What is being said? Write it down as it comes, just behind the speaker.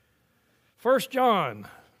1 John,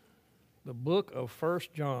 the book of 1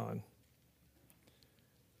 John.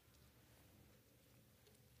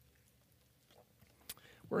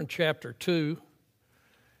 We're in chapter 2.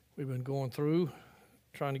 We've been going through,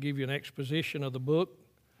 trying to give you an exposition of the book,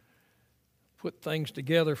 put things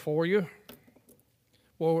together for you.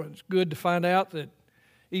 Well, it's good to find out that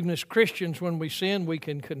even as Christians, when we sin, we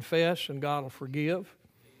can confess and God will forgive.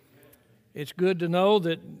 It's good to know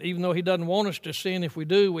that even though He doesn't want us to sin, if we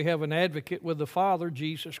do, we have an advocate with the Father,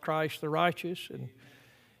 Jesus Christ the righteous, and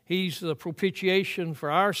He's the propitiation for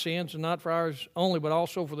our sins, and not for ours only, but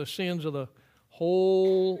also for the sins of the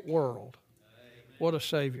whole world. What a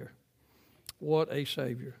Savior. What a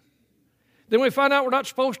Savior. Then we find out we're not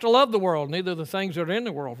supposed to love the world, neither the things that are in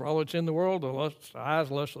the world. For all that's in the world, the lust, the eyes,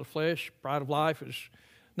 the lust of the flesh, pride of life is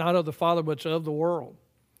not of the Father, but it's of the world.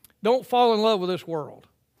 Don't fall in love with this world.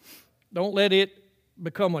 Don't let it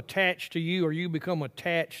become attached to you or you become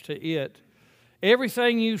attached to it.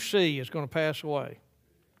 Everything you see is going to pass away.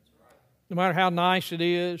 No matter how nice it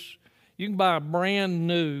is. You can buy a brand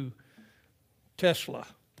new Tesla.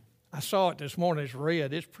 I saw it this morning. It's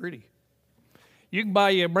red. It's pretty. You can buy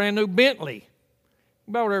you a brand new Bentley. You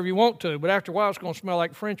can buy whatever you want to, but after a while it's going to smell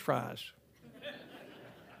like French fries.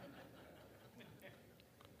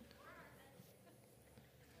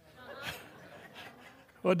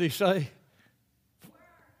 What did he say?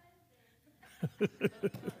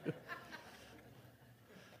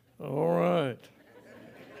 All right.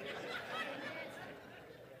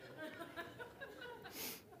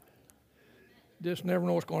 Just never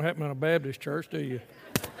know what's going to happen in a Baptist church, do you?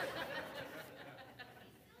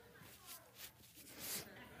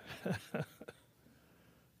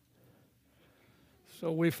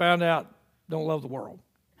 So we found out, don't love the world.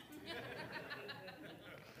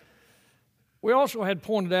 We also had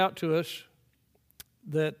pointed out to us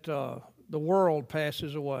that the world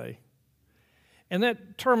passes away. And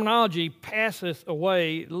that terminology, passeth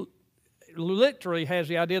away, literally has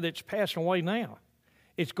the idea that it's passing away now.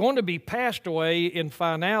 It's going to be passed away in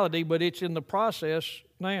finality, but it's in the process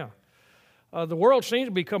now. The world seems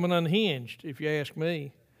to be becoming unhinged, if you ask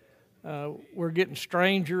me. We're getting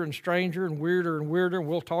stranger and stranger and weirder, and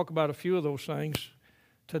we'll talk about a few of those things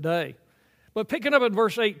today. But picking up at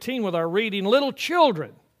verse 18 with our reading, little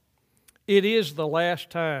children, it is the last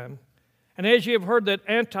time. And as you have heard that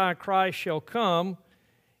Antichrist shall come,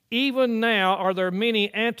 even now are there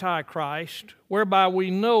many Antichrists, whereby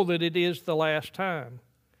we know that it is the last time.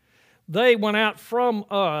 They went out from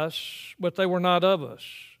us, but they were not of us.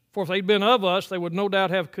 For if they'd been of us, they would no doubt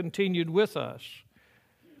have continued with us.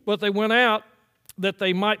 But they went out that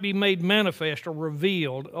they might be made manifest or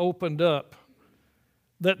revealed, opened up,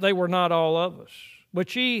 that they were not all of us.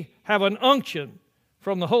 But ye have an unction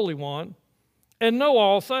from the Holy One, and know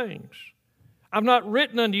all things. I've not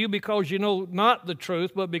written unto you because you know not the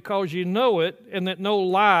truth, but because you know it, and that no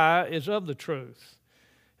lie is of the truth.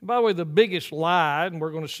 And by the way, the biggest lie, and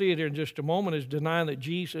we're going to see it here in just a moment, is denying that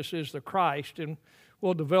Jesus is the Christ, and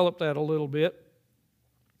we'll develop that a little bit.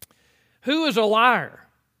 Who is a liar?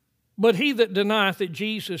 But he that denieth that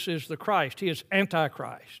Jesus is the Christ, he is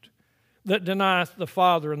Antichrist, that denieth the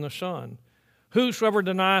Father and the Son. Whosoever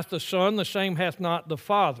denieth the Son, the same hath not the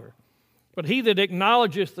Father. But he that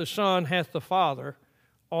acknowledgeth the Son hath the Father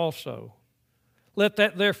also. Let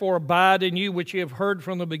that therefore abide in you which ye have heard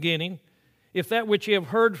from the beginning. If that which ye have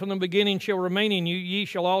heard from the beginning shall remain in you, ye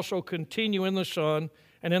shall also continue in the Son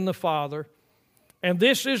and in the Father. And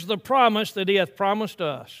this is the promise that he hath promised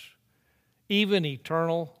us, even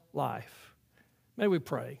eternal life. May we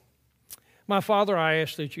pray. My Father, I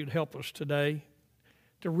ask that you'd help us today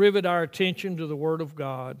to rivet our attention to the Word of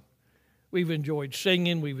God. We've enjoyed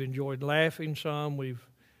singing, we've enjoyed laughing some, we've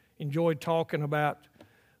enjoyed talking about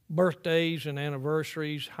birthdays and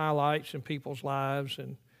anniversaries, highlights in people's lives.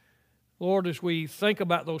 And Lord, as we think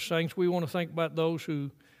about those things, we want to think about those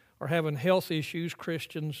who are having health issues,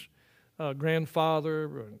 Christians,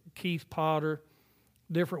 grandfather, Keith Potter,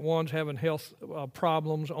 different ones having health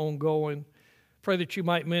problems ongoing. Pray that you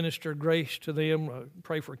might minister grace to them.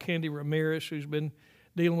 Pray for Kendi Ramirez, who's been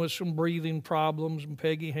dealing with some breathing problems, and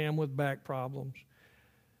Peggy Ham with back problems.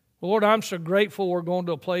 Lord, I'm so grateful we're going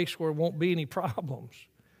to a place where there won't be any problems,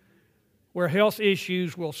 where health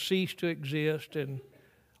issues will cease to exist and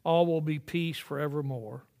all will be peace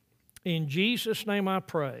forevermore. In Jesus' name I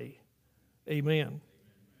pray, amen.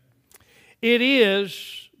 It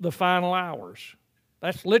is the final hours.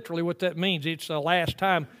 That's literally what that means. It's the last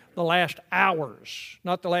time, the last hours,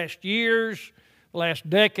 not the last years, the last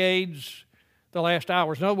decades, the last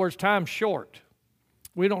hours. In other words, time's short.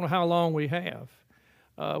 We don't know how long we have.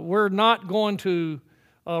 We're not going to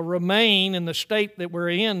remain in the state that we're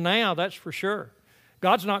in now, that's for sure.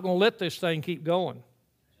 God's not going to let this thing keep going.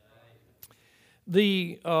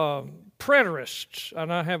 The preterists,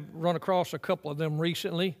 and I have run across a couple of them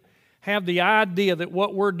recently, have the idea that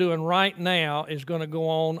what we're doing right now is going to go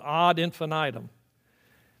on ad infinitum,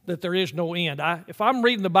 that there is no end. If I'm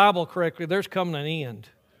reading the Bible correctly, there's coming an end.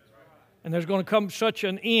 And there's going to come such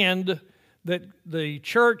an end that the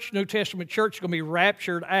church, New Testament church, is going to be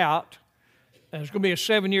raptured out. And there's going to be a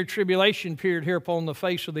 7-year tribulation period here upon the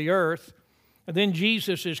face of the earth. And then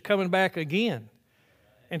Jesus is coming back again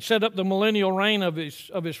and set up the millennial reign of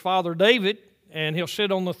his father David. And he'll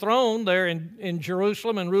sit on the throne there in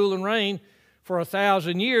Jerusalem and rule and reign for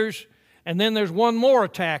 1,000 years. And then there's one more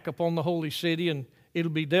attack upon the holy city, and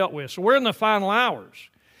it'll be dealt with. So we're in the final hours.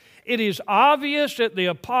 It is obvious that the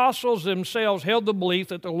apostles themselves held the belief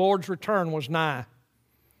that the Lord's return was nigh.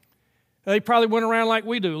 They probably went around like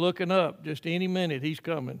we do, looking up. Just any minute, He's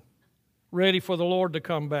coming, ready for the Lord to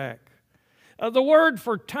come back. The word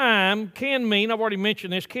for time can mean, I've already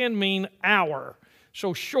mentioned this, can mean hour.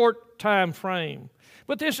 So short time frame.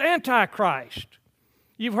 But this Antichrist,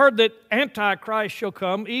 you've heard that Antichrist shall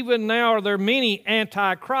come. Even now are there many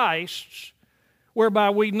Antichrists,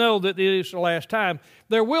 whereby we know that it is the last time.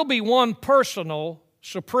 There will be one personal,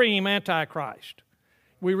 supreme Antichrist.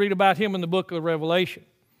 We read about him in the book of Revelation.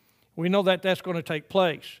 We know that that's going to take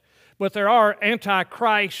place. But there are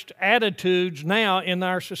Antichrist attitudes now in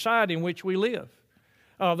our society in which we live.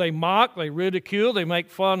 They mock, they ridicule, they make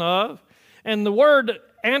fun of. And the word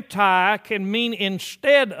anti can mean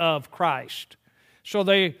instead of Christ. So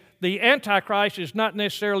the Antichrist is not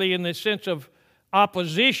necessarily in the sense of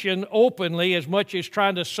opposition openly as much as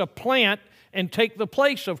trying to supplant and take the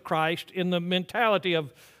place of Christ in the mentality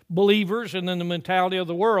of believers and in the mentality of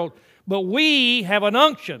the world. But we have an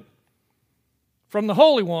unction from the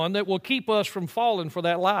Holy One that will keep us from falling for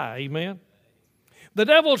that lie. Amen? The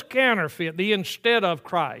devil's counterfeit, the instead of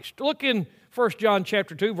Christ. Look in 1 John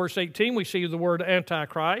chapter 2, verse 18, we see the word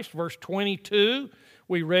Antichrist. Verse 22,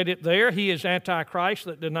 we read it there. He is Antichrist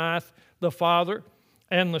that denieth the Father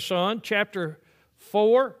and the Son. Chapter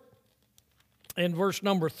 4 and verse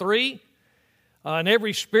number 3, and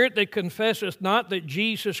every spirit that confesseth not that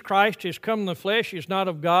Jesus Christ is come in the flesh is not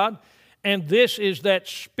of God, and this is that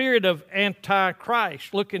spirit of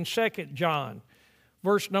Antichrist. Look in 2 John,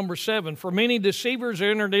 verse number 7. For many deceivers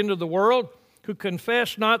entered into the world, who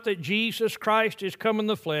confess not that Jesus Christ is come in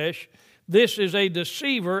the flesh. This is a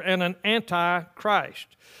deceiver and an antichrist.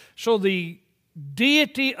 So the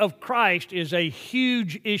deity of Christ is a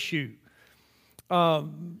huge issue. The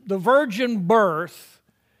virgin birth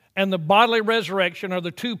and the bodily resurrection are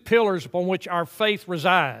the two pillars upon which our faith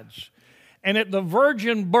resides. And at the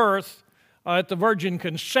virgin birth, at the virgin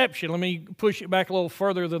conception, let me push it back a little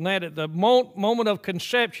further than that, at the moment of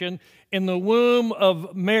conception in the womb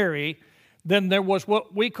of Mary, then there was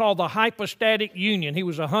what we call the hypostatic union. He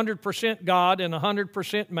was 100% God and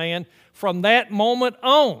 100% man from that moment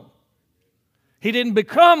on. He didn't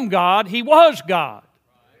become God, He was God.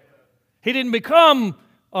 He didn't become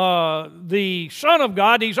the Son of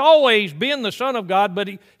God. He's always been the Son of God, but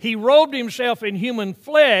he robed Himself in human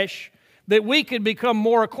flesh that we could become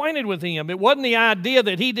more acquainted with Him. It wasn't the idea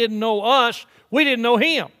that He didn't know us, we didn't know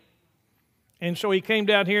Him. And so He came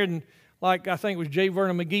down here and, like I think it was J.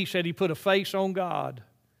 Vernon McGee said, He put a face on God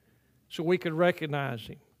so we could recognize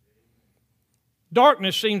Him.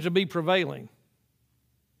 Darkness seems to be prevailing.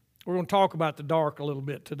 We're going to talk about the dark a little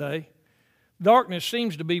bit today. Darkness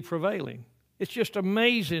seems to be prevailing. It's just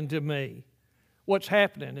amazing to me what's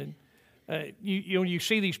happening. And you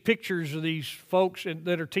see these pictures of these folks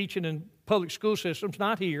that are teaching in public school systems,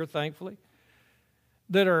 not here, thankfully,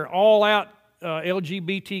 that are all out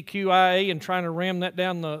LGBTQIA and trying to ram that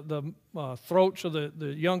down the throats of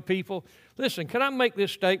the young people. Listen, can I make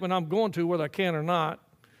this statement? I'm going to whether I can or not,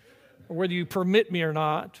 or whether you permit me or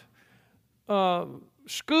not.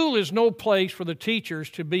 School is no place for the teachers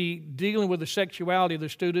to be dealing with the sexuality of the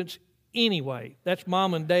students anyway. That's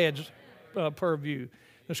mom and dad's purview.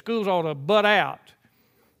 The schools ought to butt out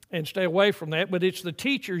and stay away from that, but it's the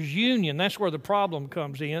teachers' union. That's where the problem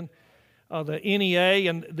comes in. The NEA,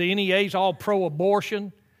 and the NEA is all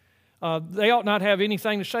pro-abortion. They ought not have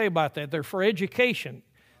anything to say about that. They're for education.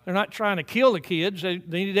 They're not trying to kill the kids. They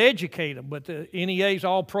need to educate them, but the NEA is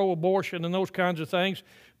all pro-abortion and those kinds of things.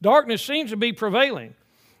 Darkness seems to be prevailing.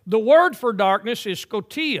 The word for darkness is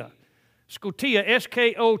scotia. Scotia,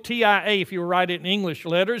 S-K-O-T-I-A, if you write it in English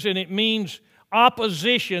letters, and it means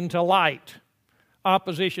opposition to light.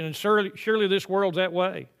 Opposition, and surely this world's that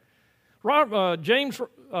way.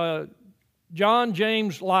 John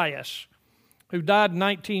James Lias who died in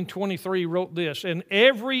 1923, wrote this: "In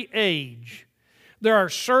every age, there are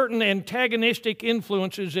certain antagonistic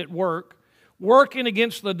influences at work, working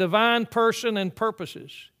against the divine person and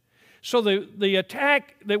purposes." So the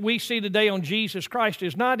attack that we see today on Jesus Christ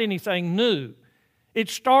is not anything new. It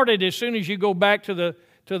started as soon as you go back to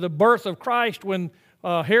the birth of Christ, when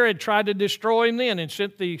Herod tried to destroy him then and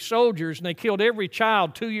sent the soldiers, and they killed every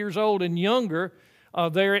child 2 years old and younger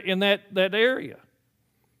there in that area.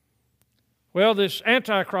 Well, this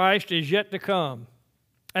Antichrist is yet to come.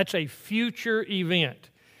 That's a future event.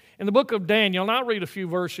 In the book of Daniel, and I'll read a few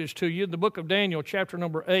verses to you. In the book of Daniel, chapter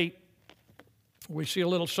number 8, we see a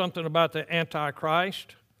little something about the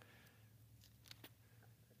Antichrist.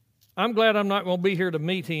 I'm glad I'm not going to be here to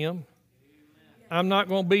meet him. I'm not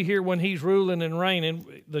going to be here when he's ruling and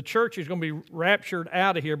reigning. The church is going to be raptured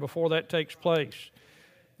out of here before that takes place.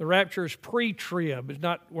 The rapture is pre-trib.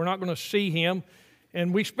 We're not going to see him.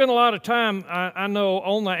 And we spend a lot of time, I know,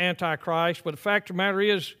 on the Antichrist, but the fact of the matter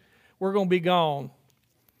is we're going to be gone.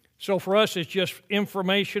 So for us, it's just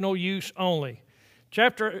informational use only.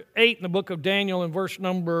 Chapter 8 in the book of Daniel in verse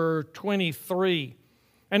number 23.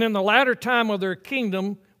 "And in the latter time of their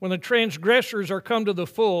kingdom, when the transgressors are come to the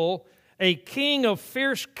full, a king of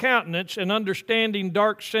fierce countenance and understanding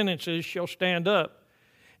dark sentences shall stand up.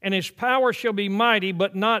 And his power shall be mighty,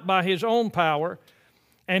 but not by his own power.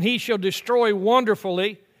 And he shall destroy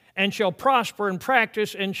wonderfully, and shall prosper in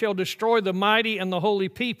practice, and shall destroy the mighty and the holy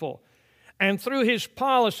people. And through his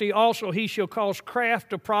policy also he shall cause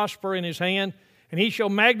craft to prosper in his hand, and he shall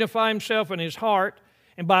magnify himself in his heart,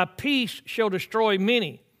 and by peace shall destroy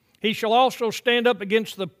many. He shall also stand up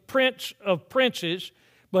against the prince of princes,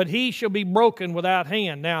 but he shall be broken without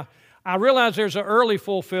hand." Now, I realize there's an early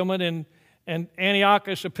fulfillment in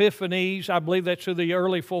Antiochus Epiphanes. I believe that's the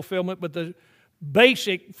early fulfillment, but the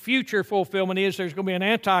basic future fulfillment is there's going to be an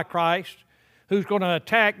Antichrist who's going to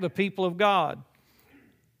attack the people of God.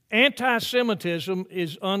 Anti-Semitism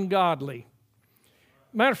is ungodly.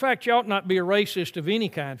 Matter of fact, you ought not be a racist of any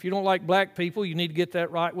kind. If you don't like black people, you need to get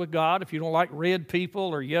that right with God. If you don't like red people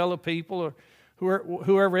or yellow people or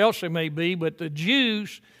whoever else they may be, but the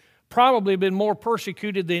Jews probably have been more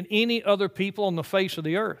persecuted than any other people on the face of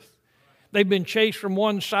the earth. They've been chased from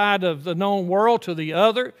one side of the known world to the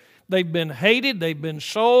other. They've been hated, they've been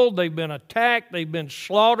sold, they've been attacked, they've been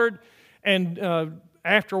slaughtered. And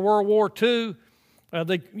after World War II,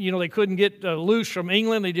 they couldn't get loose from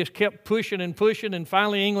England. They just kept pushing, and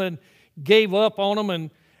finally England gave up on them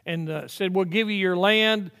and said, "We'll give you your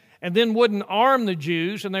land," and then wouldn't arm the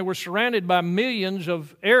Jews, and they were surrounded by millions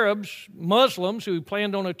of Arabs, Muslims, who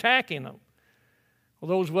planned on attacking them. Well,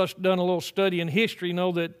 those of us who done a little study in history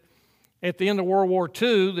know that at the end of World War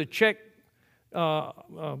II, the Czech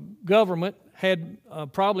government had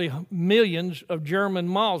probably millions of German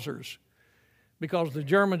Mausers, because the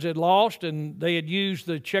Germans had lost and they had used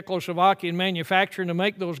the Czechoslovakian manufacturing to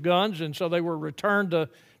make those guns, and so they were returned to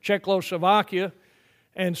Czechoslovakia.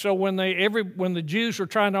 And so when the Jews were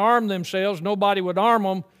trying to arm themselves, nobody would arm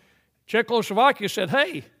them. Czechoslovakia said,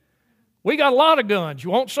 "Hey, we got a lot of guns.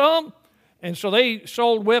 You want some?" And so they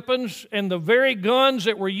sold weapons, and the very guns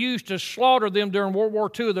that were used to slaughter them during World War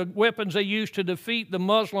II, the weapons they used to defeat the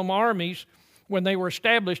Muslim armies when they were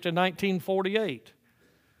established in 1948.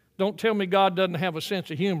 Don't tell me God doesn't have a sense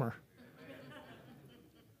of humor.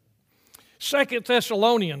 2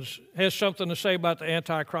 Thessalonians has something to say about the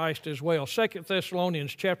Antichrist as well. 2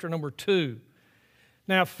 Thessalonians chapter number 2.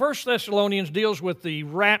 Now, 1 Thessalonians deals with the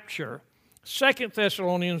rapture. 2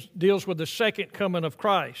 Thessalonians deals with the second coming of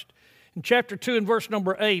Christ. In chapter 2 and verse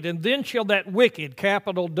number 8, "And then shall that wicked,"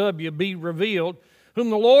 capital W, "be revealed, whom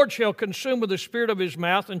the Lord shall consume with the spirit of his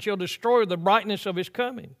mouth, and shall destroy the brightness of his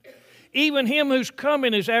coming. Even him whose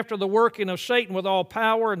coming is after the working of Satan with all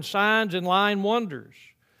power and signs and lying wonders,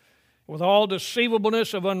 with all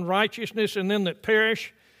deceivableness of unrighteousness in them that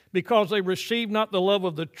perish, because they receive not the love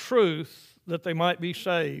of the truth, that they might be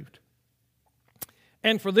saved.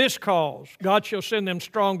 And for this cause God shall send them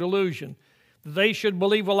strong delusion, that they should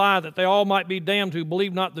believe a lie, that they all might be damned who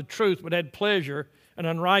believe not the truth, but had pleasure in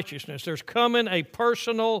unrighteousness." There's coming a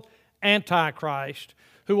personal Antichrist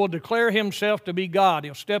who will declare himself to be God.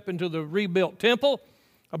 He'll step into the rebuilt temple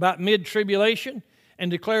about mid-tribulation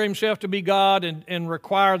and declare himself to be God and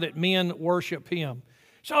require that men worship him.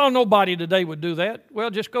 So nobody today would do that.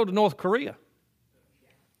 Well, just go to North Korea.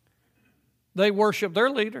 They worship their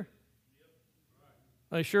leader.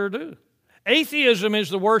 They sure do. Atheism is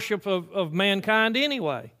the worship of mankind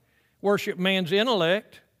anyway. Worship man's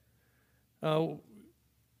intellect. We're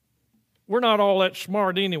not all that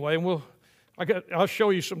smart anyway, and I'll show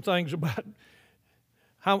you some things about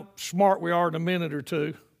how smart we are in a minute or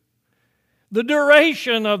two. The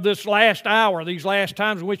duration of this last hour, these last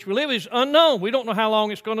times in which we live, is unknown. We don't know how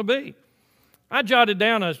long it's going to be. I jotted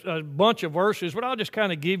down a bunch of verses, but I'll just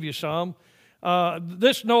kind of give you some.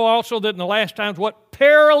 This know also that in the last times what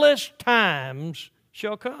perilous times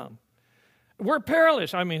shall come. We're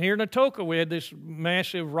perilous. I mean, here in Atoka, we had this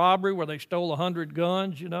massive robbery where they stole 100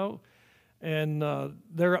 guns, you know, and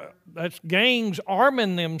that's gangs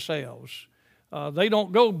arming themselves. They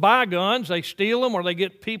don't go buy guns. They steal them or they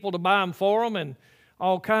get people to buy them for them and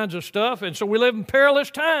all kinds of stuff. And so we live in perilous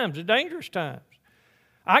times, dangerous times.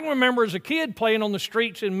 I can remember as a kid playing on the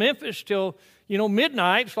streets in Memphis till,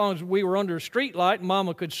 midnight, as long as we were under a street light and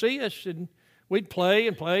Mama could see us, and we'd play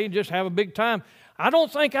and just have a big time. I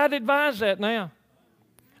don't think I'd advise that now.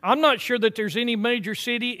 I'm not sure that there's any major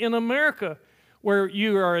city in America where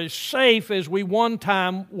you are as safe as we one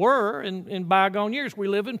time were in bygone years. We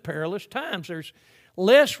live in perilous times. There's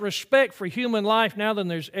less respect for human life now than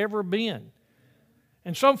there's ever been.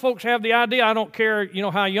 And some folks have the idea, I don't care,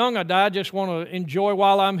 how young I die, I just want to enjoy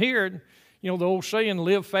while I'm here. The old saying,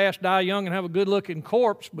 live fast, die young, and have a good-looking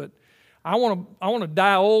corpse, but I want to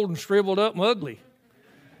die old and shriveled up and ugly.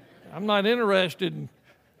 I'm not interested in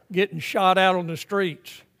getting shot out on the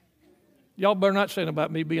streets. Y'all better not say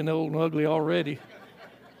about me being old and ugly already.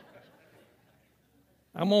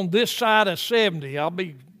 I'm on this side of 70. I'll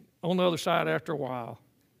be on the other side after a while.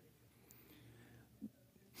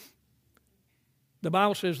 The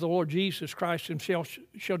Bible says the Lord Jesus Christ himself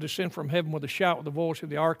shall descend from heaven with a shout, with the voice of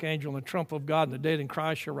the archangel and the trump of God, and the dead in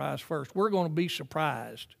Christ shall rise first. We're going to be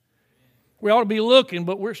surprised. We ought to be looking,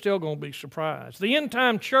 but we're still going to be surprised. The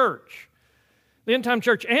end-time church,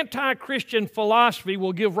 anti-Christian philosophy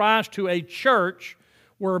will give rise to a church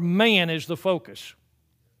where man is the focus.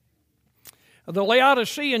 The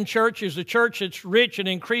Laodicean church is the church that's rich and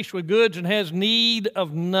increased with goods and has need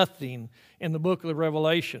of nothing in the book of the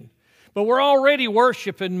Revelation. But we're already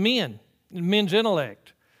worshiping men and men's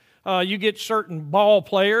intellect. You get certain ball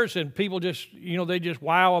players and people just, they just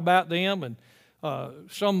wow about them. And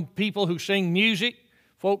some people who sing music,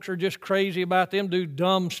 folks are just crazy about them, do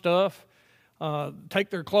dumb stuff. Take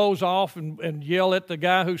their clothes off and yell at the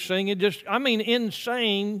guy who's singing.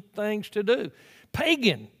 Insane things to do.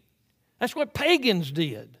 Pagan. That's what pagans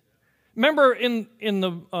did. Remember in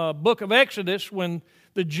the book of Exodus when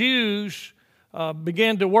the Jews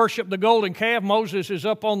began to worship the golden calf. Moses is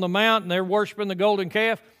up on the mount and they're worshiping the golden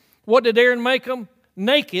calf. What did Aaron make them?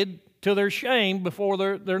 Naked to their shame before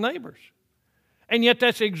their neighbors. And yet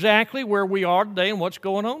that's exactly where we are today and what's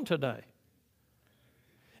going on today.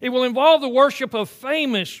 It will involve the worship of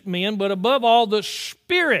famous men, but above all, the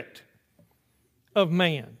spirit of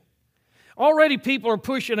man. Already people are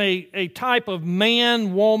pushing a type of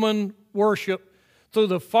man-woman worship through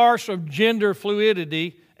the farce of gender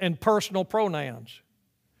fluidity and personal pronouns.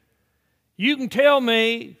 You can tell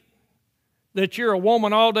me that you're a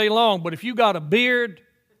woman all day long, but if you got a beard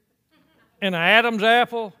and an Adam's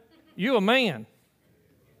apple, you're a man.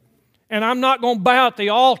 And I'm not going to bow at the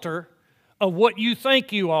altar of what you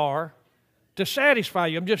think you are to satisfy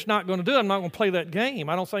you. I'm just not going to do it. I'm not going to play that game.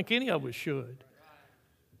 I don't think any of us should.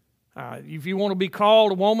 If you want to be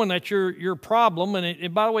called a woman, that's your problem.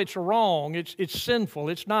 And by the way, it's wrong. It's sinful.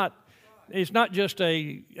 It's not just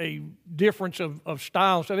a difference of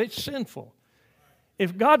style and stuff. It's sinful.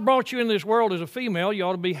 If God brought you into this world as a female, you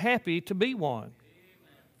ought to be happy to be one.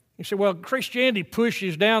 You say, well, Christianity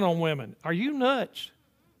pushes down on women. Are you nuts?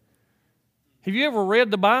 Have you ever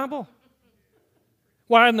read the Bible?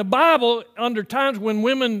 Why, in the Bible, under times when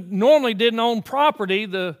women normally didn't own property,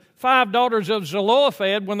 the 5 daughters of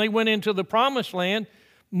Zelophehad, when they went into the promised land,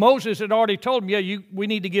 Moses had already told them, we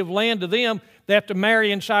need to give land to them. They have to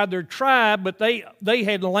marry inside their tribe, but they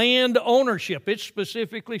had land ownership. It's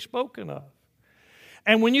specifically spoken of.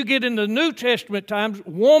 And when you get into New Testament times,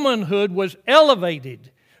 womanhood was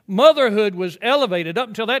elevated. Motherhood was elevated. Up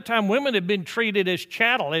until that time, women had been treated as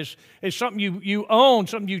chattel, as something you owned,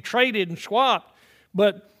 something you traded and swapped.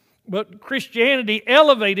 But Christianity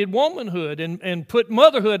elevated womanhood and put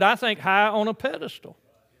motherhood, I think, high on a pedestal.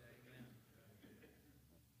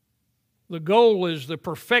 The goal is the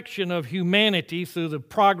perfection of humanity through the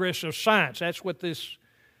progress of science. That's what this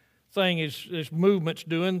movement's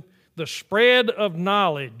doing. The spread of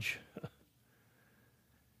knowledge.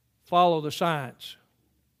 Follow the science,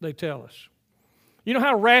 they tell us. You know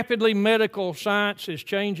how rapidly medical science is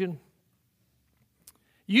changing?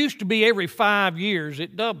 Used to be every 5 years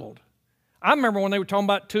it doubled. I remember when they were talking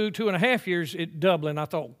about 2.5 years it doubling. I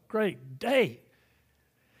thought, great day.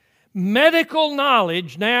 Medical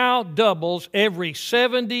knowledge now doubles every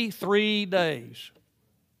 73 days.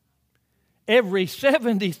 Every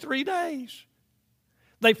 73 days.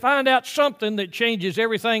 They find out something that changes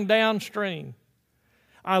everything downstream.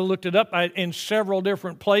 I looked it up in several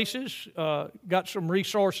different places, got some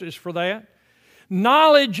resources for that.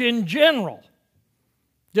 Knowledge in general,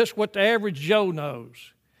 just what the average Joe knows,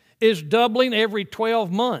 is doubling every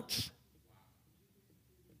 12 months.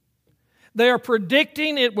 They are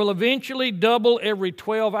predicting it will eventually double every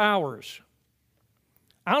 12 hours.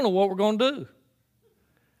 I don't know what we're going to do.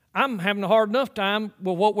 I'm having a hard enough time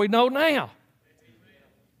with what we know now.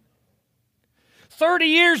 30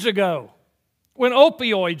 years ago, when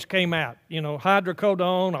opioids came out,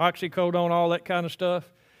 hydrocodone, oxycodone, all that kind of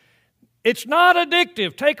stuff, it's not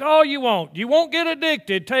addictive. Take all you want. You won't get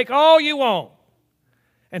addicted. Take all you want.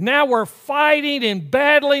 And now we're fighting and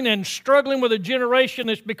battling and struggling with a generation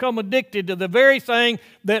that's become addicted to the very thing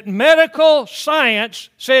that medical science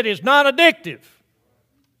said is not addictive.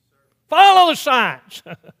 Follow the science.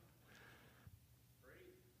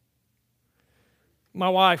 My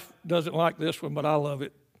wife doesn't like this one, but I love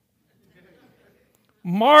it.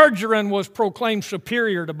 Margarine was proclaimed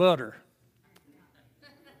superior to butter.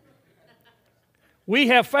 We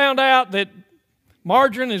have found out that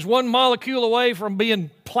margarine is one molecule away from being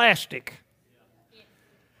plastic.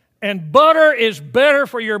 And butter is better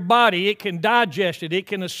for your body. It can digest it. It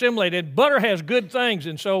can assimilate it. Butter has good things,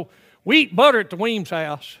 and so we eat butter at the Weems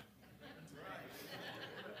house.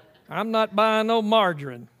 I'm not buying no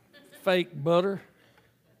margarine, fake butter.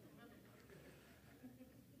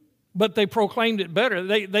 But they proclaimed it better.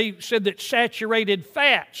 They said that saturated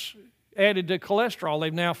fats added to cholesterol.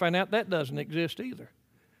 They've now found out that doesn't exist either.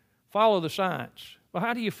 Follow the science. Well,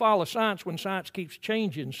 how do you follow science when science keeps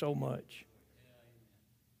changing so much?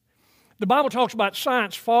 The Bible talks about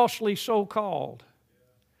science falsely so-called.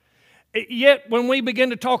 Yet when we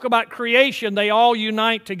begin to talk about creation, they all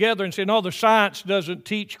unite together and say, no, the science doesn't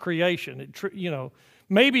teach creation.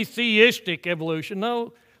 Maybe theistic evolution.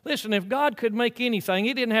 No. Listen, if God could make anything,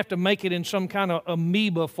 He didn't have to make it in some kind of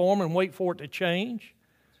amoeba form and wait for it to change.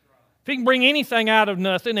 If He can bring anything out of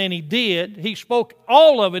nothing, and He did, He spoke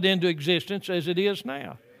all of it into existence as it is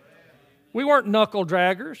now. We weren't knuckle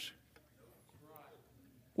draggers.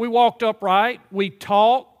 We walked upright. We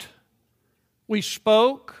talked. We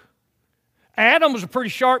spoke. Adam was a pretty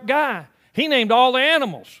sharp guy. He named all the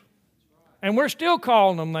animals. And we're still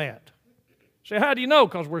calling them that. So how do you know?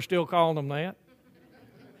 Because we're still calling them that.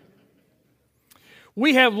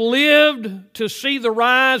 We have lived to see the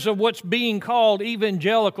rise of what's being called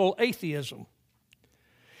evangelical atheism.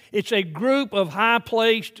 It's a group of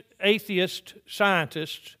high-placed atheist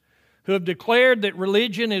scientists who have declared that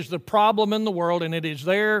religion is the problem in the world and it is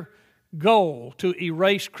their goal to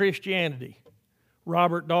erase Christianity.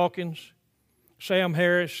 Robert Dawkins, Sam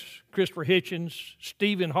Harris, Christopher Hitchens,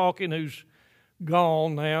 Stephen Hawking, who's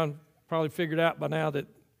gone now, probably figured out by now that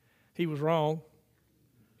he was wrong.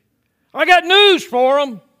 I got news for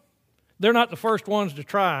them. They're not the first ones to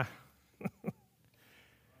try.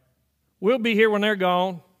 We'll be here when they're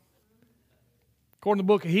gone. According to the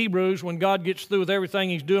book of Hebrews, when God gets through with everything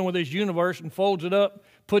He's doing with His universe and folds it up,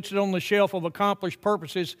 puts it on the shelf of accomplished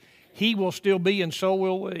purposes, He will still be, and so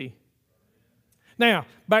will we. Now,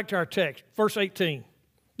 back to our text, verse 18.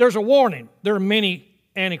 There's a warning. There are many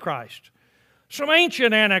antichrists. Some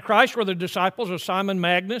ancient antichrists were the disciples of Simon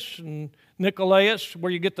Magus and Nicolaus,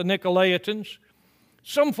 where you get the Nicolaitans.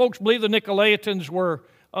 Some folks believe the Nicolaitans were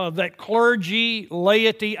that clergy,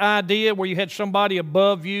 laity idea where you had somebody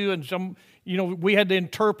above you and we had to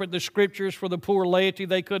interpret the Scriptures for the poor laity.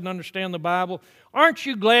 They couldn't understand the Bible. Aren't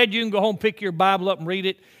you glad you can go home, pick your Bible up and read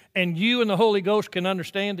it, and you and the Holy Ghost can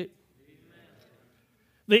understand it?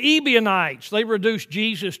 The Ebionites, they reduced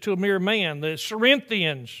Jesus to a mere man. The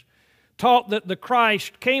Cerinthians taught that the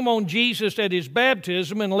Christ came on Jesus at His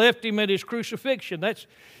baptism and left Him at His crucifixion.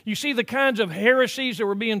 You see the kinds of heresies that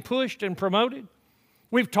were being pushed and promoted?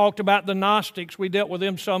 We've talked about the Gnostics. We dealt with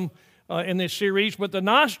them some in this series, but the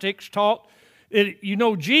Gnostics taught that you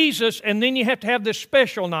know Jesus and then you have to have this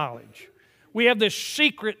special knowledge. We have this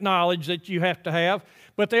secret knowledge that you have to have,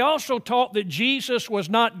 but they also taught that Jesus was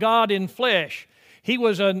not God in flesh. He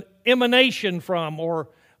was an emanation from, or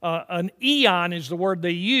an eon is the word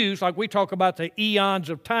they use, like we talk about the eons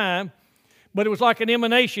of time, but it was like an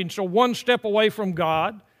emanation. So one step away from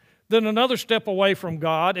God, then another step away from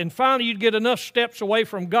God, and finally you'd get enough steps away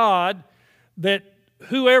from God that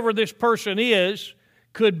whoever this person is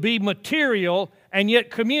could be material and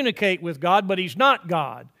yet communicate with God, but he's not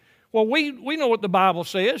God. Well, we know what the Bible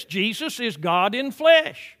says. Jesus is God in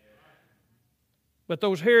flesh. But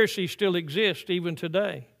those heresies still exist even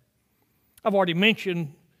today. I've already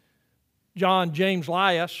mentioned John James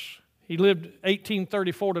Lias. He lived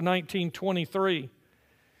 1834 to 1923.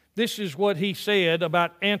 This is what he said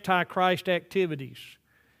about Antichrist activities.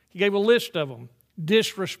 He gave a list of them.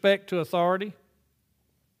 Disrespect to authority.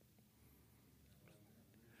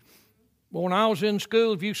 Well, when I was in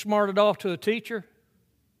school, if you smarted off to a teacher,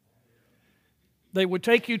 they would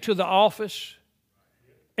take you to the office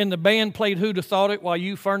and the band played Who'd Have Thought It while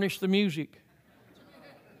you furnished the music.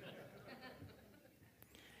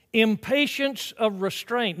 Impatience of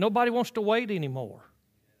restraint. Nobody wants to wait anymore.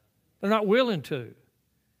 They're not willing to.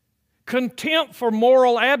 Contempt for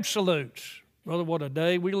moral absolutes. Brother, what a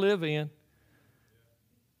day we live in.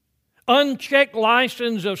 Unchecked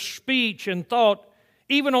license of speech and thought,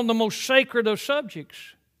 even on the most sacred of subjects.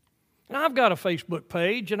 Now, I've got a Facebook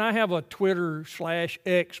page and I have a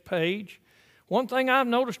Twitter/X page. One thing I've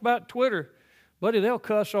noticed about Twitter, buddy, they'll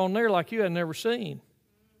cuss on there like you had never seen.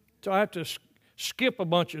 So I have to skip a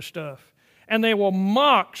bunch of stuff. And they will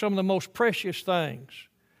mock some of the most precious things.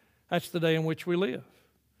 That's the day in which we live.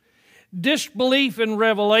 Disbelief in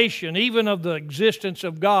revelation, even of the existence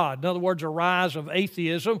of God. In other words, a rise of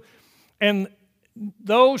atheism. And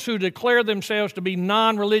those who declare themselves to be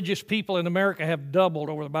non-religious people in America have doubled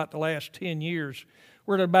over about the last 10 years.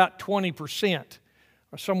 We're at about 20%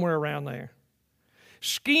 or somewhere around there.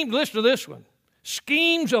 Listen to this one.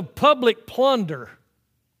 Schemes of public plunder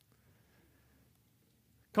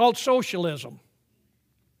called socialism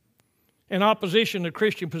in opposition to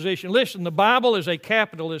Christian position. Listen, the Bible is a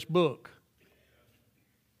capitalist book.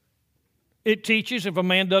 It teaches if a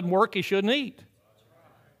man doesn't work, he shouldn't eat.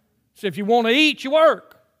 So if you want to eat, you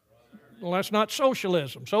work. Well, that's not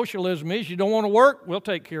socialism. Socialism is you don't want to work, we'll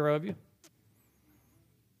take care of you.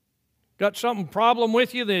 Got something problem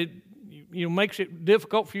with you that makes it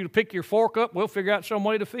difficult for you to pick your fork up, we'll figure out some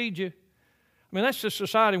way to feed you. I mean, that's the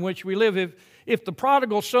society in which we live. If the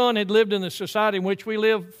prodigal son had lived in the society in which we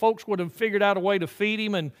live, folks would have figured out a way to feed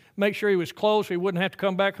him and make sure he was clothed so he wouldn't have to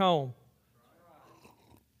come back home.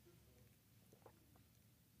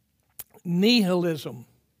 Nihilism.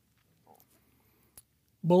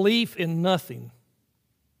 Belief in nothing.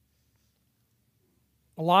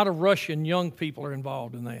 A lot of Russian young people are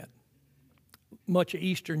involved in that. Much of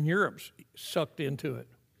Eastern Europe's sucked into it.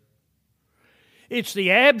 It's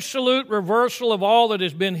the absolute reversal of all that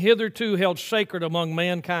has been hitherto held sacred among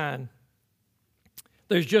mankind.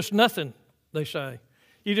 There's just nothing, they say.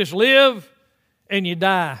 You just live and you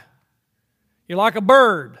die. You're like a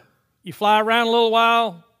bird. You fly around a little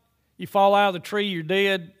while, you fall out of the tree, you're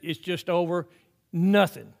dead, it's just over.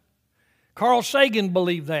 Nothing. Carl Sagan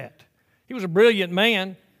believed that. He was a brilliant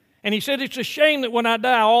man. And he said, it's a shame that when I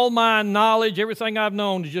die, all my knowledge, everything I've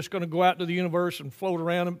known is just going to go out into the universe and float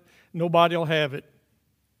around and nobody will have it.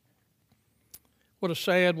 What a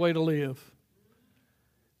sad way to live.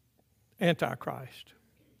 Antichrist.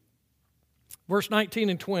 Verse 19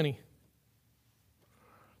 and 20.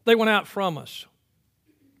 They went out from us,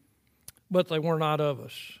 but they were not of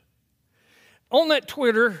us. On that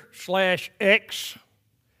Twitter/X,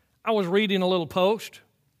 I was reading a little post,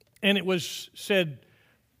 and it said,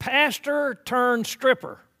 pastor turned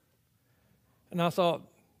stripper. And I thought,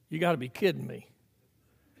 you got to be kidding me.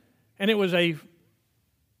 And it was a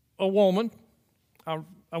woman. I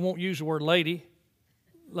won't use the word lady.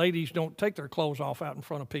 Ladies don't take their clothes off out in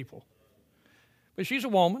front of people. But she's a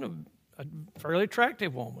woman, a fairly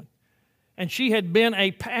attractive woman. And she had been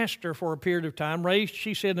a pastor for a period of time, raised,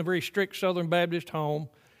 she said, in a very strict Southern Baptist home.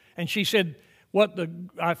 And she said,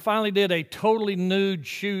 I finally did a totally nude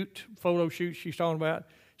photo shoot she's talking about.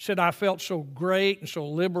 She said, I felt so great and so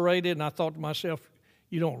liberated, and I thought to myself,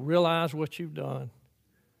 you don't realize what you've done.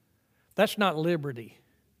 That's not liberty.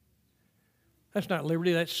 That's not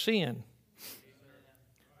liberty, that's sin.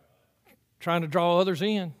 Trying to draw others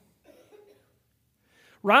in.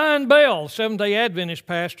 Ryan Bell, Seventh-day Adventist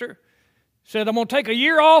pastor, said, I'm going to take a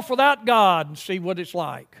year off without God and see what it's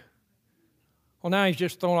like. Well, now he's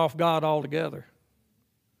just thrown off God altogether.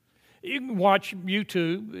 You can watch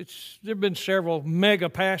YouTube. There have been several mega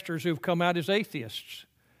pastors who've come out as atheists.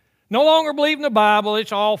 No longer believe in the Bible.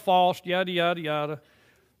 It's all false, yada, yada, yada.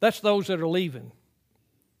 That's those that are leaving.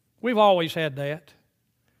 We've always had that.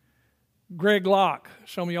 Greg Locke,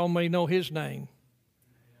 some of y'all may know his name.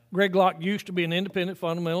 Greg Locke used to be an independent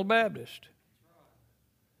fundamental Baptist.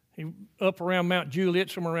 He up around Mount Juliet,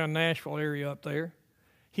 somewhere around Nashville area up there.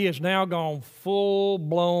 He has now gone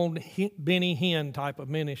full-blown Benny Hinn type of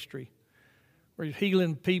ministry where he's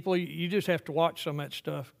healing people. You just have to watch some of that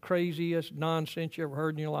stuff. Craziest nonsense you ever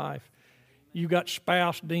heard in your life. You got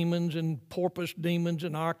spouse demons and porpoise demons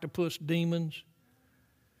and octopus demons.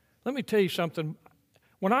 Let me tell you something.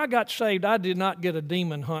 When I got saved, I did not get a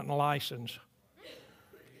demon hunting license.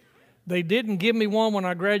 They didn't give me one when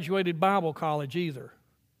I graduated Bible college either.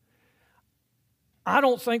 I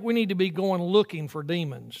don't think we need to be going looking for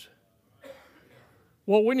demons.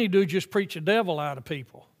 What we need to do is just preach the devil out of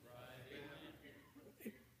people.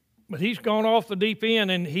 But he's gone off the deep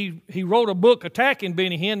end, and he wrote a book attacking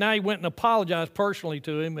Benny Hinn. Now he went and apologized personally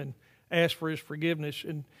to him and asked for his forgiveness.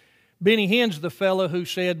 And Benny Hinn's the fellow who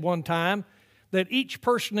said one time that each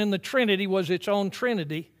person in the Trinity was its own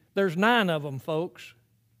Trinity. There's 9 of them, folks.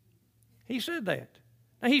 He said that.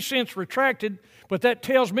 Now, he's since retracted, but that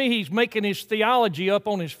tells me he's making his theology up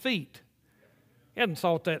on his feet. He hadn't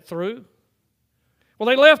thought that through. Well,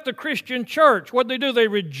 they left the Christian church. What did they do? They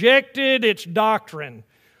rejected its doctrine.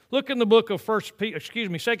 Look in the book of 2 Peter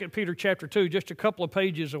chapter 2, just a couple of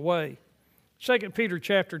pages away. 2 Peter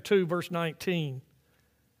chapter 2, verse 19.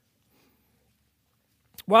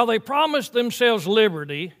 While they promised themselves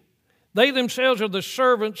liberty, they themselves are the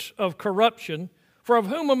servants of corruption, for of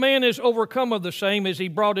whom a man is overcome of the same is he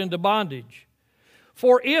brought into bondage.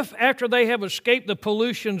 For if, after they have escaped the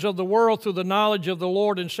pollutions of the world through the knowledge of the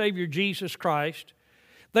Lord and Savior Jesus Christ,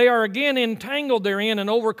 they are again entangled therein and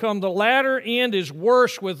overcome, the latter end is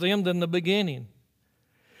worse with them than the beginning.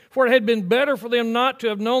 For it had been better for them not to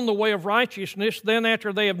have known the way of righteousness than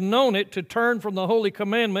after they have known it to turn from the holy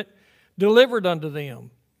commandment delivered unto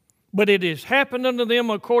them. But it has happened unto them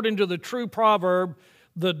according to the true proverb,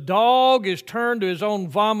 the dog is turned to his own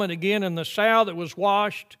vomit again, and the sow that was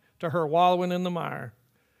washed to her wallowing in the mire.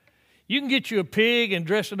 You can get you a pig and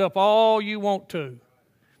dress it up all you want to.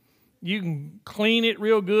 You can clean it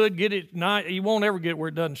real good, get it nice. You won't ever get where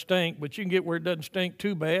it doesn't stink, but you can get where it doesn't stink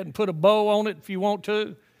too bad and put a bow on it if you want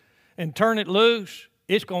to and turn it loose.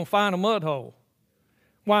 It's going to find a mud hole.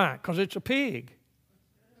 Why? Because it's a pig.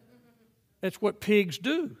 That's what pigs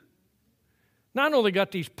do. Now, I know they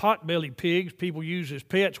got these pot-bellied pigs people use as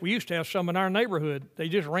pets. We used to have some in our neighborhood. They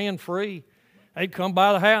just ran free. They'd come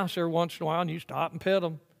by the house every once in a while, and you stop and pet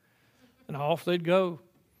them, and off they'd go.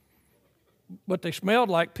 But they smelled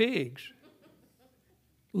like pigs.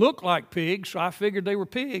 Looked like pigs, so I figured they were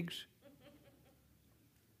pigs.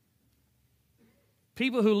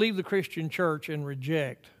 People who leave the Christian church and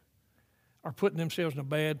reject are putting themselves in a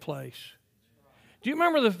bad place. Do you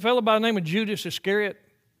remember the fellow by the name of Judas Iscariot?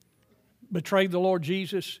 Betrayed the Lord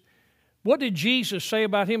Jesus. What did Jesus say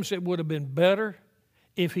about him? He said it would have been better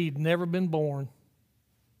if he'd never been born.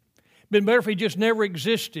 Been better if he just never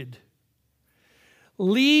existed.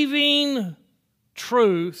 Leaving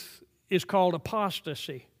truth is called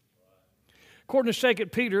apostasy. According to 2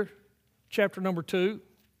 Peter chapter number 2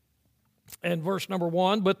 and verse number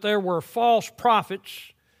 1, but there were false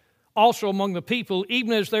prophets also among the people,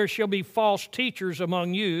 even as there shall be false teachers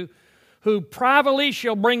among you, who privately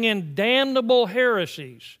shall bring in damnable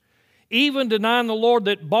heresies, even denying the Lord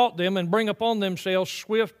that bought them, and bring upon themselves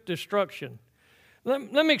swift destruction.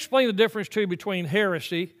 Let me explain the difference to you between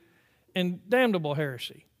heresy and damnable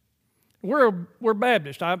heresy. We're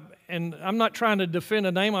Baptist, and I'm not trying to defend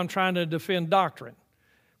a name, I'm trying to defend doctrine.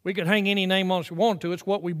 We could hang any name on us we want to. It's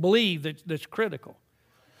what we believe that's critical.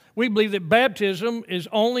 We believe that baptism is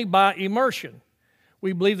only by immersion.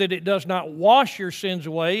 We believe that it does not wash your sins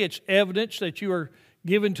away. It's evidence that you are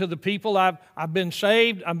given to the people. I've been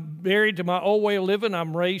saved. I'm buried to my old way of living.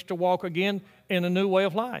 I'm raised to walk again in a new way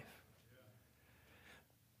of life.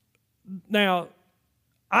 Now,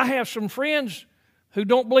 I have some friends who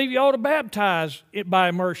don't believe you ought to baptize it by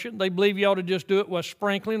immersion. They believe you ought to just do it with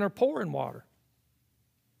sprinkling or pouring water.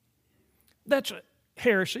 That's a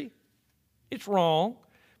heresy. It's wrong,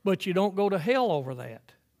 but you don't go to hell over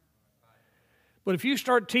that. But if you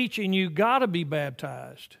start teaching you got to be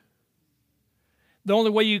baptized, the only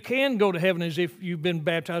way you can go to heaven is if you've been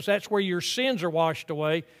baptized. That's where your sins are washed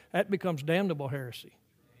away. That becomes damnable heresy.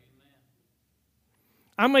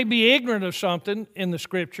 I may be ignorant of something in the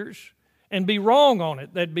Scriptures and be wrong on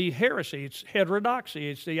it. That'd be heresy. It's heterodoxy.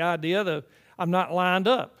 It's the idea that I'm not lined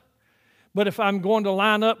up. But if I'm going to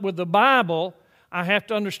line up with the Bible, I have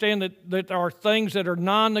to understand that there are things that are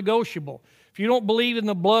non-negotiable. If you don't believe in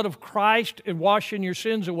the blood of Christ and washing your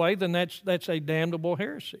sins away, then that's a damnable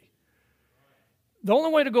heresy. The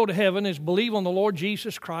only way to go to heaven is believe on the Lord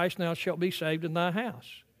Jesus Christ, and thou shalt be saved in thy house.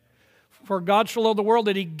 For God so loved the world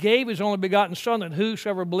that he gave his only begotten Son, that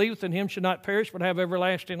whosoever believeth in him should not perish but have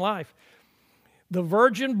everlasting life. The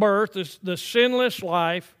virgin birth, the sinless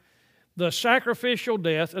life, the sacrificial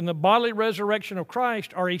death, and the bodily resurrection of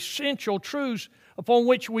Christ are essential truths upon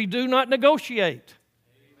which we do not negotiate.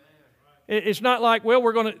 It's not like,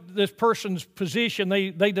 well, this person's position,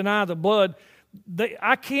 they deny the blood.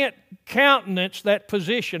 I can't countenance that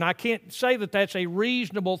position. I can't say that that's a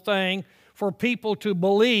reasonable thing for people to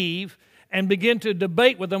believe and begin to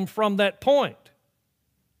debate with them from that point.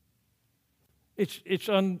 It's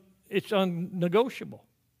it's unnegotiable.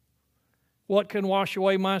 What can wash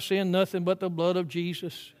away my sin? Nothing but the blood of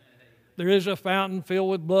Jesus. There is a fountain filled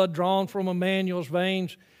with blood drawn from Emmanuel's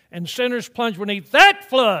veins, and sinners plunge beneath that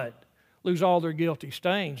flood lose all their guilty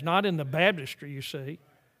stains. Not in the baptistry, you see.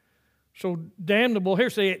 So damnable,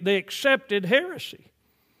 here's the accepted heresy.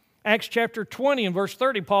 Acts chapter 20 and verse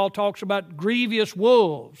 30, Paul talks about grievous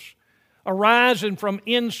wolves arising from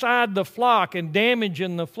inside the flock and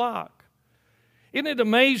damaging the flock. Isn't it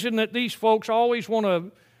amazing that these folks always want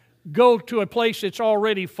to go to a place that's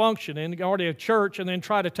already functioning, already a church, and then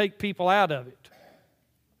try to take people out of it?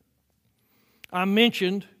 I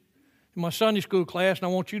mentioned in my Sunday school class, and I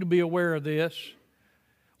want you to be aware of this,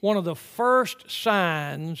 one of the first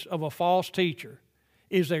signs of a false teacher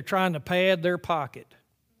is they're trying to pad their pocket.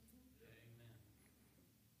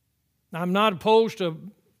 Now, I'm not opposed to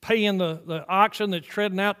paying the oxen that's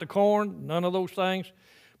treading out the corn, none of those things.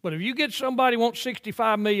 But if you get somebody who wants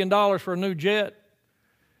 $65 million for a new jet,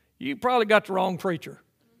 you probably got the wrong preacher.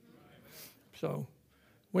 So,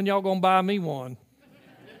 when y'all going to buy me one?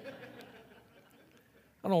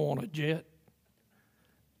 I don't want a jet.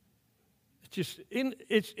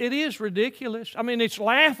 It is ridiculous. I mean, it's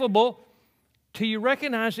laughable till you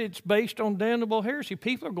recognize it's based on damnable heresy.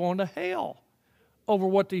 People are going to hell over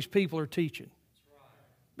what these people are teaching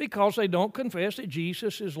because they don't confess that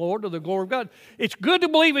Jesus is Lord to the glory of God. It's good to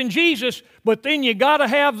believe in Jesus, but then you got to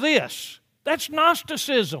have this. That's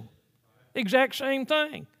Gnosticism. Exact same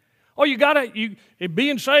thing. Oh,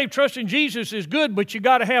 being saved, trusting Jesus is good, but you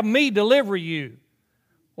got to have me deliver you.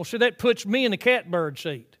 Well, see, that puts me in the catbird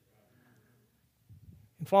seat.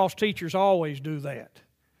 And false teachers always do that.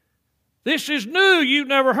 This is new. You've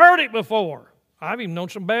never heard it before. I've even known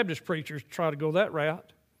some Baptist preachers try to go that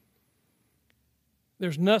route.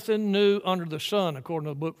 There's nothing new under the sun, according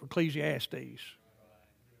to the book of Ecclesiastes.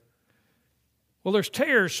 Well, there's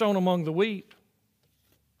tares sown among the wheat.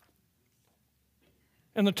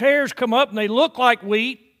 And the tares come up and they look like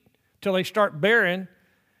wheat till they start bearing.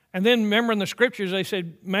 And then remember in the scriptures they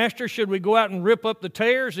said, Master, should we go out and rip up the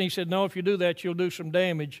tares? And he said, no, if you do that, you'll do some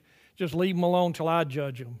damage. Just leave them alone till I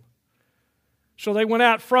judge them. So they went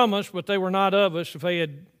out from us, but they were not of us. If they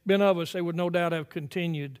had been of us, they would no doubt have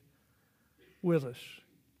continued with us.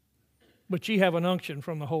 But ye have an unction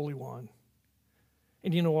from the Holy One.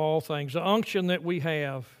 And you know all things. The unction that we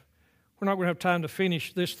have, we're not going to have time to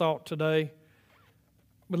finish this thought today,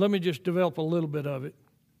 but let me just develop a little bit of it.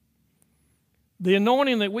 The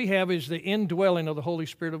anointing that we have is the indwelling of the Holy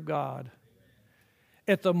Spirit of God.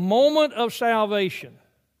 At the moment of salvation,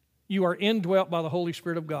 you are indwelt by the Holy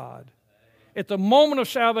Spirit of God. At the moment of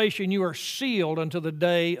salvation, you are sealed unto the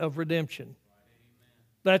day of redemption.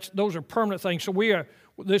 Those are permanent things. So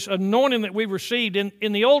this anointing that we've received,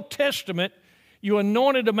 in the Old Testament, you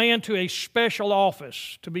anointed a man to a special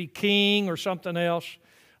office, to be king or something else.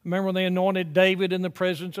 Remember when they anointed David in the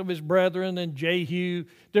presence of his brethren, and Jehu,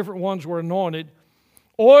 different ones were anointed.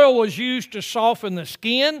 Oil was used to soften the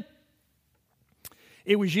skin.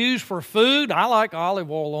 It was used for food. I like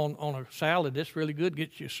olive oil on a salad. It's really good.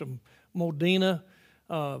 Gets you some Modena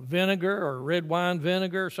vinegar or red wine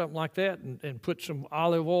vinegar or something like that, and put some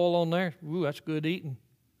olive oil on there. Ooh, that's good eating.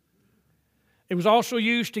 It was also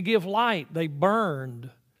used to give light. They burned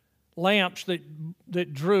lamps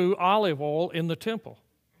that drew olive oil in the temple.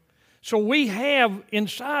 So we have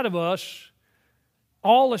inside of us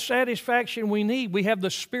all the satisfaction we need. We have the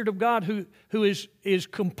Spirit of God who is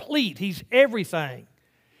complete. He's everything.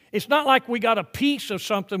 It's not like we got a piece of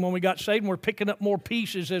something when we got saved and we're picking up more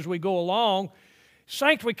pieces as we go along.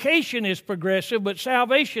 Sanctification is progressive, but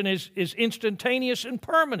salvation is instantaneous and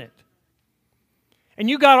permanent. And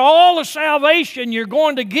you got all the salvation you're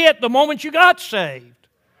going to get the moment you got saved.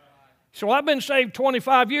 So I've been saved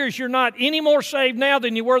 25 years. You're not any more saved now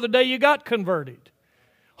than you were the day you got converted.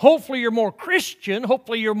 Hopefully you're more Christian.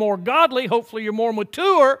 Hopefully you're more godly. Hopefully you're more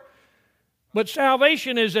mature. But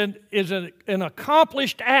salvation is an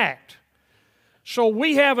accomplished act. So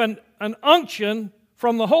we have an unction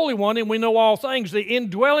from the Holy One, and we know all things. The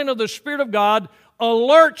indwelling of the Spirit of God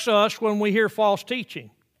alerts us when we hear false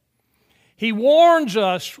teaching. He warns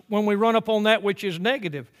us when we run upon that which is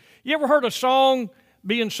negative. You ever heard a song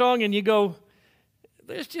being sung and you go,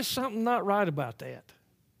 there's just something not right about that.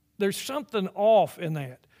 There's something off in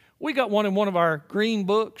that. We got one in one of our green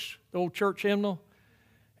books, the old church hymnal.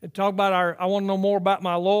 It talk about I want to know more about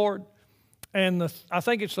my Lord. And I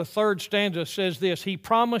think it's the third stanza says this, He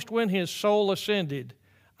promised when His soul ascended,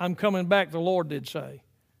 I'm coming back, the Lord did say.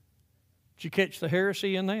 Did you catch the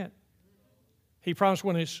heresy in that? He promised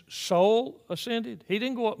when His soul ascended. He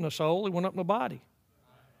didn't go up in the soul, He went up in the body.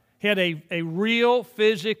 He had a real,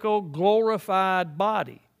 physical, glorified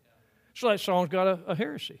body. So that song's got a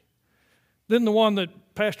heresy. Then the one that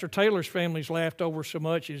Pastor Taylor's family's laughed over so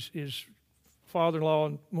much is his father-in-law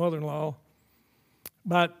and mother-in-law.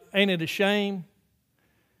 But ain't it a shame?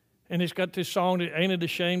 And it's got this song, that ain't it a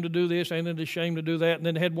shame to do this, ain't it a shame to do that. And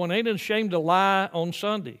then it had one, ain't it a shame to lie on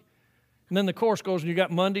Sunday. And then the chorus goes, and you got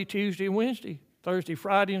Monday, Tuesday, and Wednesday, Thursday,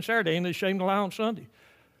 Friday, and Saturday. Ain't it a shame to lie on Sunday?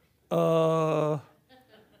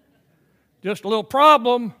 Just a little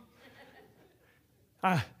problem.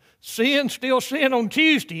 Still sin on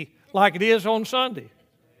Tuesday like it is on Sunday.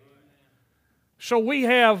 So we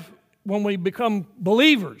have, when we become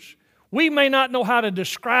believers, we may not know how to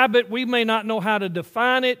describe it. We may not know how to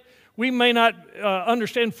define it. We may not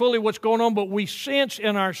understand fully what's going on, but we sense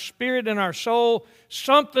in our spirit and our soul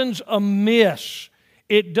something's amiss.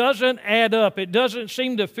 It doesn't add up. It doesn't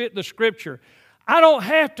seem to fit the Scripture. I don't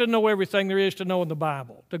have to know everything there is to know in the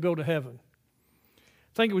Bible to go to heaven.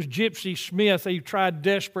 I think it was Gypsy Smith. He tried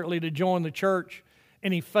desperately to join the church,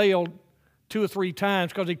 and he failed 2 or 3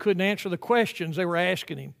 times because he couldn't answer the questions they were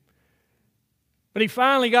asking him. But he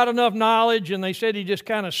finally got enough knowledge, and they said he just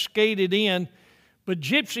kind of skated in. But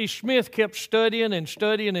Gypsy Smith kept studying and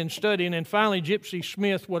studying and studying, and finally Gypsy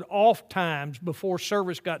Smith would oft times, before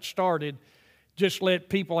service got started, just let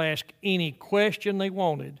people ask any question they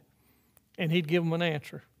wanted, and he'd give them an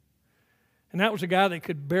answer. And that was a guy that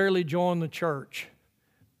could barely join the church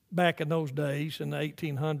back in those days, in the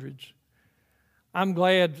 1800s. I'm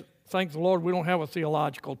glad, thank the Lord, we don't have a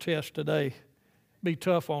theological test today. It'd be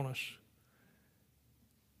tough on us.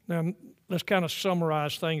 Now, let's kind of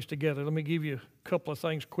summarize things together. Let me give you a couple of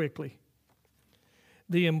things quickly.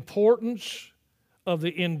 The importance of the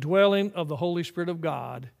indwelling of the Holy Spirit of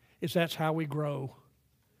God is that's how we grow.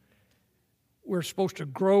 We're supposed to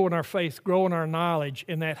grow in our faith, grow in our knowledge,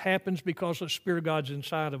 and that happens because the Spirit of God's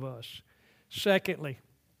inside of us. Secondly,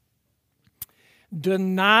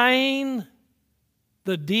 denying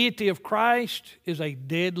the deity of Christ is a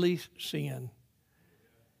deadly sin.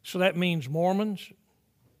 So that means Mormons.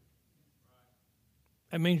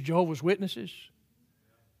 That means Jehovah's Witnesses.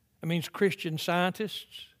 It means Christian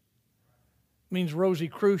Scientists. It means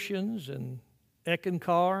Rosicrucians and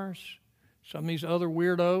Eckankars, some of these other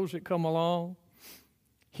weirdos that come along.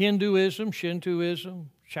 Hinduism, Shintoism,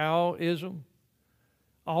 Taoism,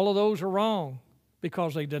 all of those are wrong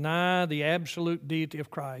because they deny the absolute deity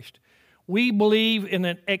of Christ. We believe in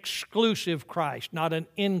an exclusive Christ, not an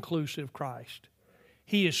inclusive Christ.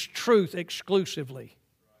 He is truth exclusively.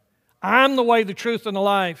 I'm the way, the truth, and the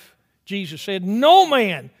life. Jesus said, no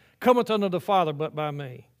man cometh unto the Father but by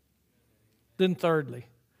me. Then thirdly,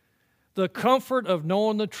 the comfort of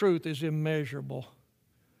knowing the truth is immeasurable.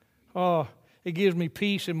 Oh, it gives me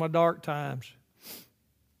peace in my dark times.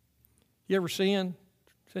 You ever sinned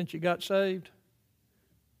since you got saved?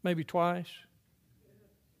 Maybe twice.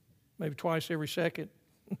 Maybe twice every second.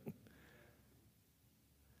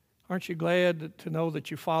 Aren't you glad to know that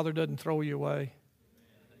your Father doesn't throw you away?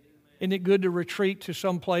 Isn't it good to retreat to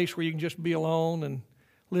some place where you can just be alone and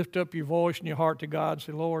lift up your voice and your heart to God and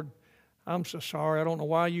say, Lord, I'm so sorry. I don't know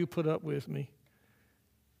why you put up with me.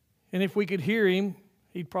 And if we could hear Him,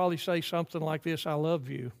 He'd probably say something like this, I love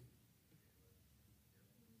you.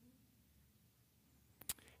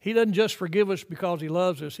 He doesn't just forgive us because He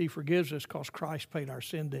loves us. He forgives us because Christ paid our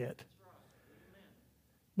sin debt.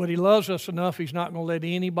 But He loves us enough, He's not going to let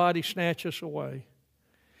anybody snatch us away.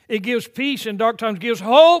 It gives peace in dark times, gives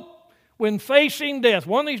hope when facing death.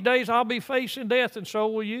 One of these days I'll be facing death, and so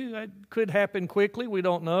will you. That could happen quickly. We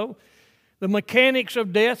don't know. The mechanics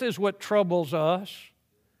of death is what troubles us.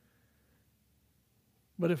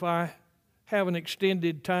 But if I have an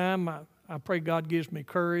extended time, I pray God gives me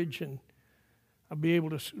courage, and I'll be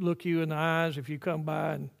able to look you in the eyes if you come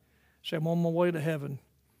by and say, I'm on my way to heaven.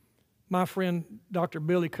 My friend, Dr.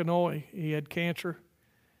 Billy Canoy, he had cancer.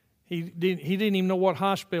 He didn't even know what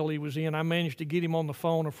hospital he was in. I managed to get him on the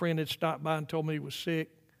phone. A friend had stopped by and told me he was sick.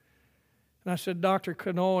 And I said, Dr.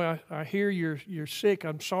 Canoy, I hear you're sick.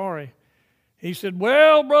 I'm sorry. He said,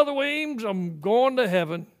 well, Brother Weems, I'm going to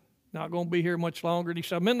heaven. Not going to be here much longer. And he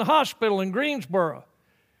said, I'm in the hospital in Greensboro.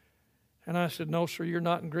 And I said, no, sir, you're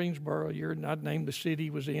not in Greensboro. I'd named the city he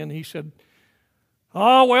was in. He said,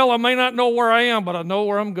 oh, well, I may not know where I am, but I know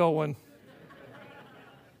where I'm going.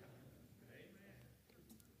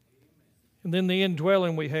 And then the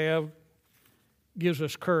indwelling we have gives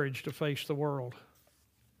us courage to face the world.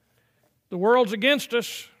 The world's against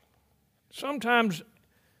us, sometimes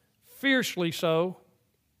fiercely so,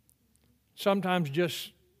 sometimes just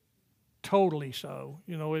totally so.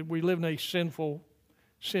 You know, we live in a sinful,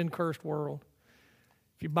 sin-cursed world.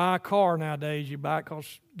 If you buy a car nowadays, you buy it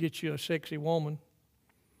because it gets you a sexy woman.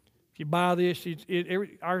 If you buy this,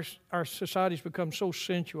 our society's become so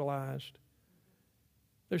sensualized.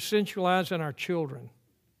 They're sensualizing our children.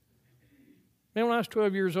 Man, when I was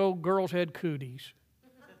 12 years old, girls had cooties.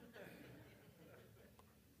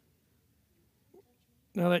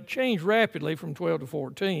 Now, that changed rapidly from 12 to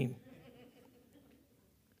 14.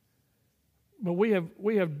 But we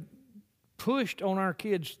have pushed on our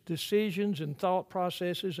kids decisions and thought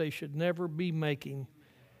processes they should never be making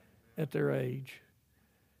at their age.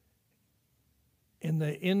 And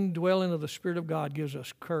the indwelling of the Spirit of God gives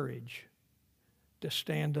us courage to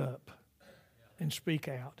stand up and speak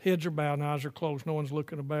out. Heads are bowed and eyes are closed. No one's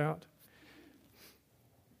looking about.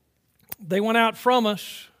 They went out from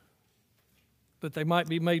us, that they might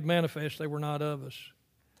be made manifest they were not of us.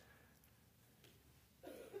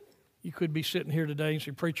 You could be sitting here today and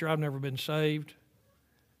say, "Preacher, I've never been saved.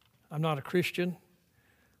 I'm not a Christian."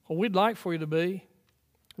 Well, we'd like for you to be.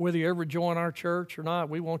 Whether you ever join our church or not,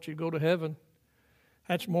 we want you to go to heaven.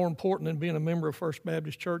 That's more important than being a member of First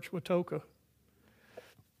Baptist Church Watoka.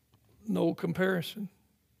 No comparison.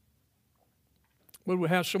 Would we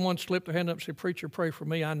have someone slip their hand up and say, "Preacher, pray for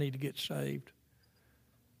me. I need to get saved.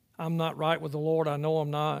 I'm not right with the Lord. I know I'm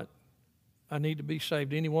not. I need to be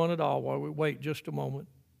saved." Anyone at all while we wait just a moment.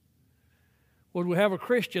 Would we have a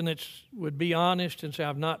Christian that would be honest and say,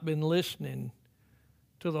 "I've not been listening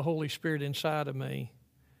to the Holy Spirit inside of me.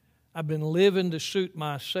 I've been living to suit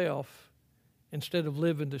myself instead of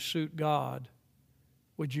living to suit God.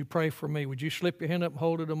 Would you pray for me?" Would you slip your hand up and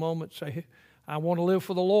hold it a moment? Say, "I want to live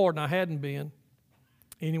for the Lord," and I hadn't been.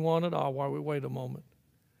 Anyone at all while we wait a moment.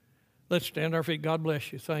 Let's stand our feet. God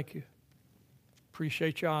bless you. Thank you.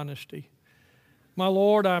 Appreciate your honesty. My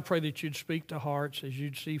Lord, I pray that you'd speak to hearts as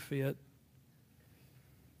you'd see fit.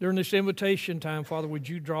 During this invitation time, Father, would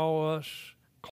you draw us